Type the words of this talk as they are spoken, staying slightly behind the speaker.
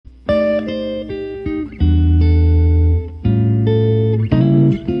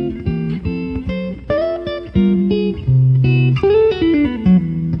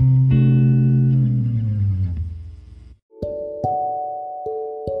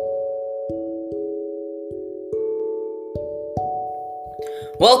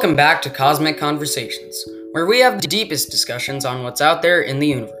Welcome back to Cosmic Conversations, where we have the deepest discussions on what's out there in the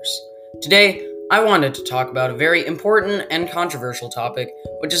universe. Today, I wanted to talk about a very important and controversial topic,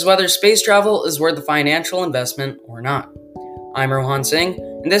 which is whether space travel is worth a financial investment or not. I'm Rohan Singh,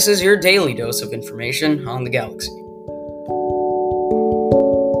 and this is your daily dose of information on the galaxy.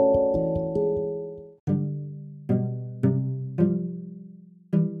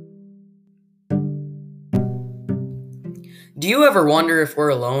 Do you ever wonder if we're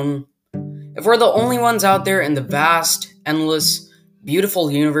alone? If we're the only ones out there in the vast, endless, beautiful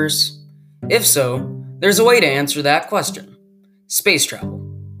universe? If so, there's a way to answer that question. Space travel.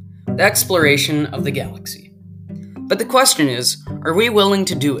 The exploration of the galaxy. But the question is, are we willing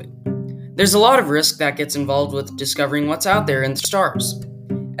to do it? There's a lot of risk that gets involved with discovering what's out there in the stars.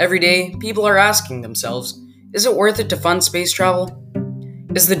 Every day, people are asking themselves, is it worth it to fund space travel?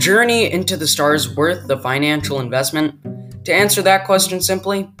 Is the journey into the stars worth the financial investment? To answer that question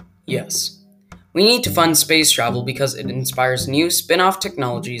simply, yes. We need to fund space travel because it inspires new spin-off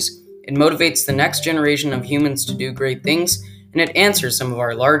technologies, it motivates the next generation of humans to do great things, and it answers some of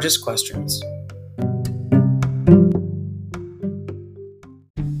our largest questions.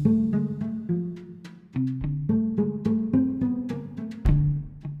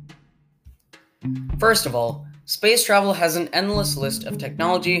 First of all, space travel has an endless list of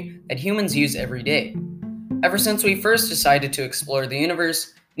technology that humans use every day. Ever since we first decided to explore the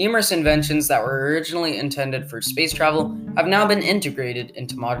universe, numerous inventions that were originally intended for space travel have now been integrated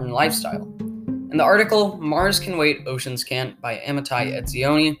into modern lifestyle. In the article, Mars Can Wait, Oceans Can't by Amitai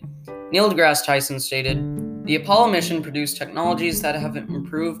Etzioni, Neil deGrasse Tyson stated, the Apollo mission produced technologies that have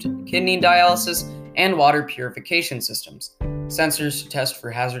improved kidney dialysis and water purification systems, sensors to test for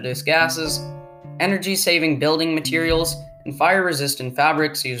hazardous gases, energy-saving building materials, and fire-resistant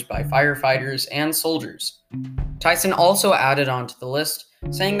fabrics used by firefighters and soldiers. Tyson also added onto the list,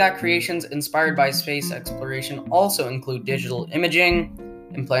 saying that creations inspired by space exploration also include digital imaging,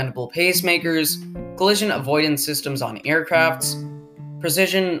 implantable pacemakers, collision avoidance systems on aircrafts,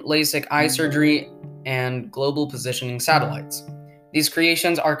 precision LASIK eye surgery, and global positioning satellites. These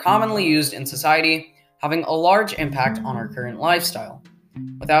creations are commonly used in society, having a large impact on our current lifestyle.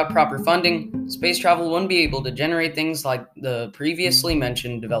 Without proper funding, space travel wouldn't be able to generate things like the previously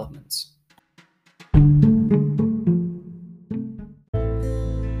mentioned developments.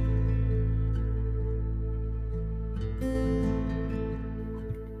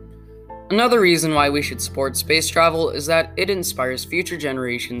 Another reason why we should support space travel is that it inspires future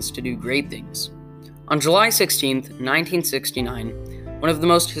generations to do great things. On July 16, 1969, one of the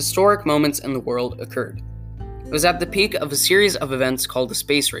most historic moments in the world occurred. It was at the peak of a series of events called the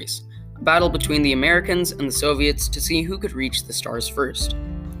Space Race, a battle between the Americans and the Soviets to see who could reach the stars first.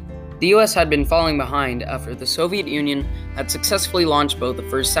 The US had been falling behind after the Soviet Union had successfully launched both the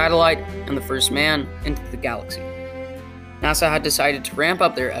first satellite and the first man into the galaxy. NASA had decided to ramp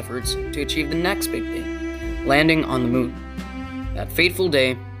up their efforts to achieve the next big thing, landing on the moon. That fateful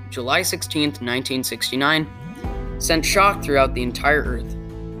day, July 16, 1969, sent shock throughout the entire Earth.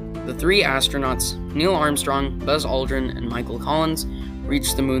 The three astronauts, Neil Armstrong, Buzz Aldrin, and Michael Collins,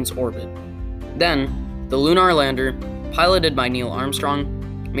 reached the moon's orbit. Then, the lunar lander, piloted by Neil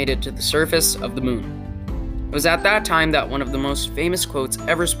Armstrong, made it to the surface of the moon. It was at that time that one of the most famous quotes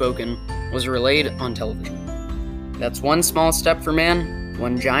ever spoken was relayed on television. That's one small step for man,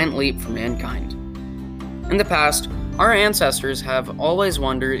 one giant leap for mankind. In the past, our ancestors have always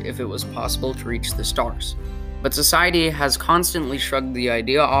wondered if it was possible to reach the stars, but society has constantly shrugged the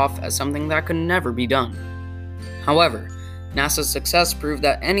idea off as something that could never be done. However, NASA's success proved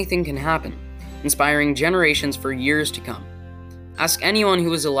that anything can happen, inspiring generations for years to come. Ask anyone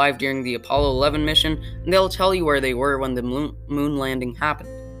who was alive during the Apollo 11 mission, and they'll tell you where they were when the moon landing happened.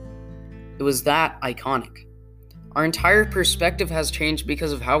 It was that iconic. Our entire perspective has changed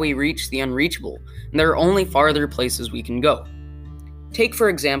because of how we reach the unreachable, and there are only farther places we can go. Take, for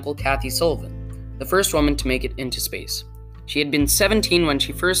example, Kathy Sullivan, the first woman to make it into space. She had been 17 when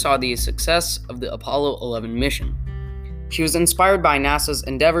she first saw the success of the Apollo 11 mission. She was inspired by NASA's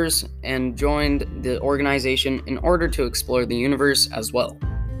endeavors and joined the organization in order to explore the universe as well.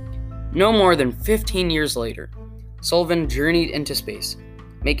 No more than 15 years later, Sullivan journeyed into space,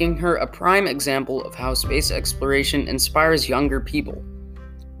 making her a prime example of how space exploration inspires younger people.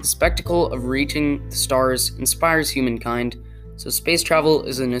 The spectacle of reaching the stars inspires humankind, so space travel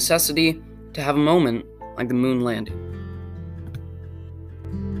is a necessity to have a moment like the moon landing.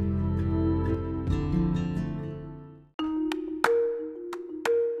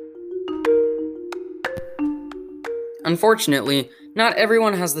 Unfortunately, not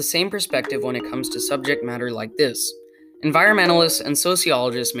everyone has the same perspective when it comes to subject matter like this. Environmentalists and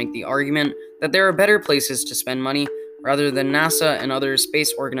sociologists make the argument that there are better places to spend money rather than NASA and other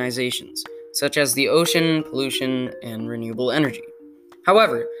space organizations, such as the ocean, pollution, and renewable energy.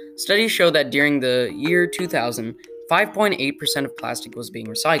 However, studies show that during the year 2000, 5.8% of plastic was being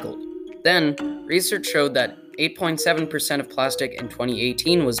recycled. Then, research showed that 8.7% of plastic in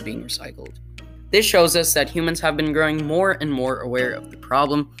 2018 was being recycled. This shows us that humans have been growing more and more aware of the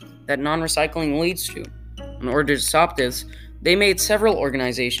problem that non-recycling leads to. In order to stop this, they made several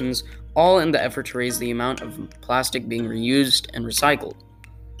organizations, all in the effort to raise the amount of plastic being reused and recycled.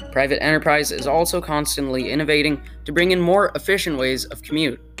 Private enterprise is also constantly innovating to bring in more efficient ways of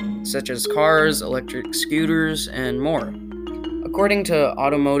commute, such as cars, electric scooters, and more. According to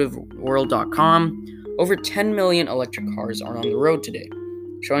automotiveworld.com, over 10 million electric cars are on the road today,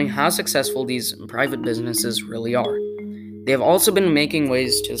 showing how successful these private businesses really are. They have also been making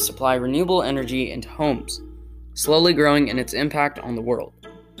ways to supply renewable energy into homes, slowly growing in its impact on the world.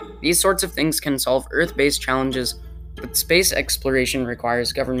 These sorts of things can solve Earth-based challenges, but space exploration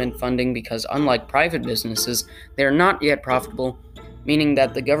requires government funding because, unlike private businesses, they are not yet profitable, meaning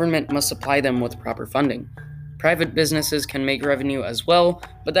that the government must supply them with proper funding. Private businesses can make revenue as well,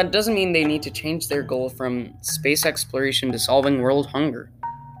 but that doesn't mean they need to change their goal from space exploration to solving world hunger.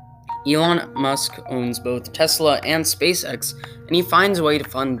 Elon Musk owns both Tesla and SpaceX, and he finds a way to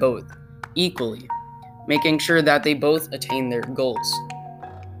fund both equally, making sure that they both attain their goals.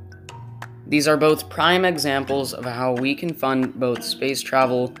 These are both prime examples of how we can fund both space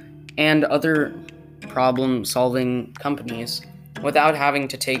travel and other problem-solving companies without having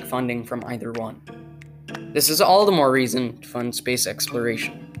to take funding from either one. This is all the more reason to fund space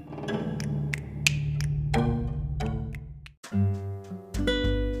exploration.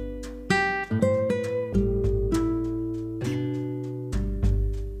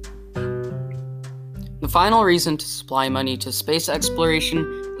 The final reason to supply money to space exploration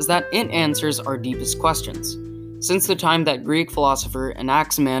is that it answers our deepest questions. Since the time that Greek philosopher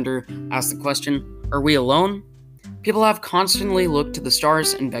Anaximander asked the question, "Are we alone?" people have constantly looked to the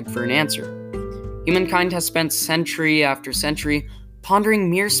stars and begged for an answer. Humankind has spent century after century pondering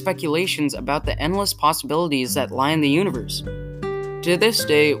mere speculations about the endless possibilities that lie in the universe. To this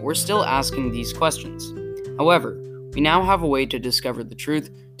day, we're still asking these questions. However, we now have a way to discover the truth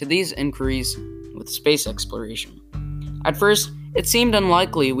to these inquiries with space exploration. At first, it seemed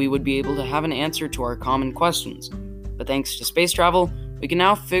unlikely we would be able to have an answer to our common questions, but thanks to space travel, we can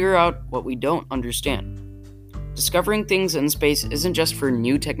now figure out what we don't understand. Discovering things in space isn't just for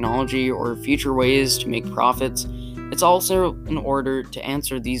new technology or future ways to make profits, it's also in order to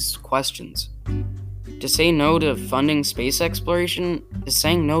answer these questions. To say no to funding space exploration is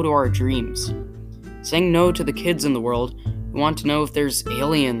saying no to our dreams. Saying no to the kids in the world who want to know if there's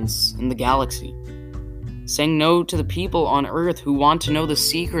aliens in the galaxy. Saying no to the people on Earth who want to know the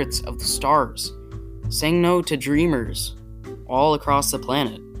secrets of the stars. Saying no to dreamers all across the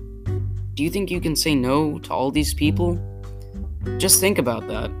planet. Do you think you can say no to all these people? Just think about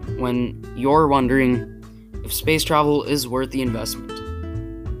that when you're wondering if space travel is worth the investment.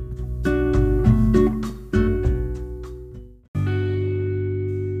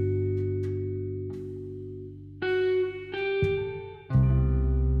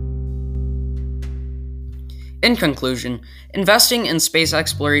 In conclusion, investing in space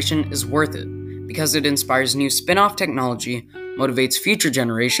exploration is worth it because it inspires new spin-off technology, motivates future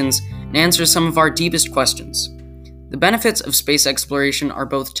generations, and answers some of our deepest questions. The benefits of space exploration are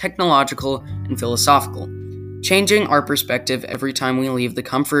both technological and philosophical, changing our perspective every time we leave the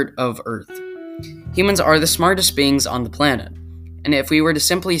comfort of Earth. Humans are the smartest beings on the planet, and if we were to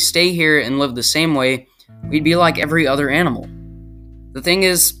simply stay here and live the same way, we'd be like every other animal. The thing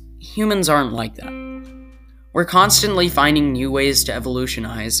is, humans aren't like that. We're constantly finding new ways to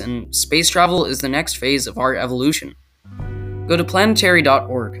evolutionize, and space travel is the next phase of our evolution. Go to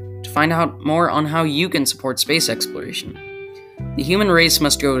planetary.org to find out more on how you can support space exploration. The human race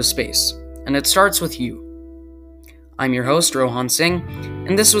must go to space, and it starts with you. I'm your host, Rohan Singh,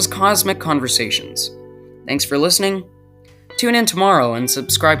 and this was Cosmic Conversations. Thanks for listening. Tune in tomorrow and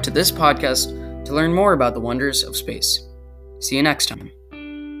subscribe to this podcast to learn more about the wonders of space. See you next time.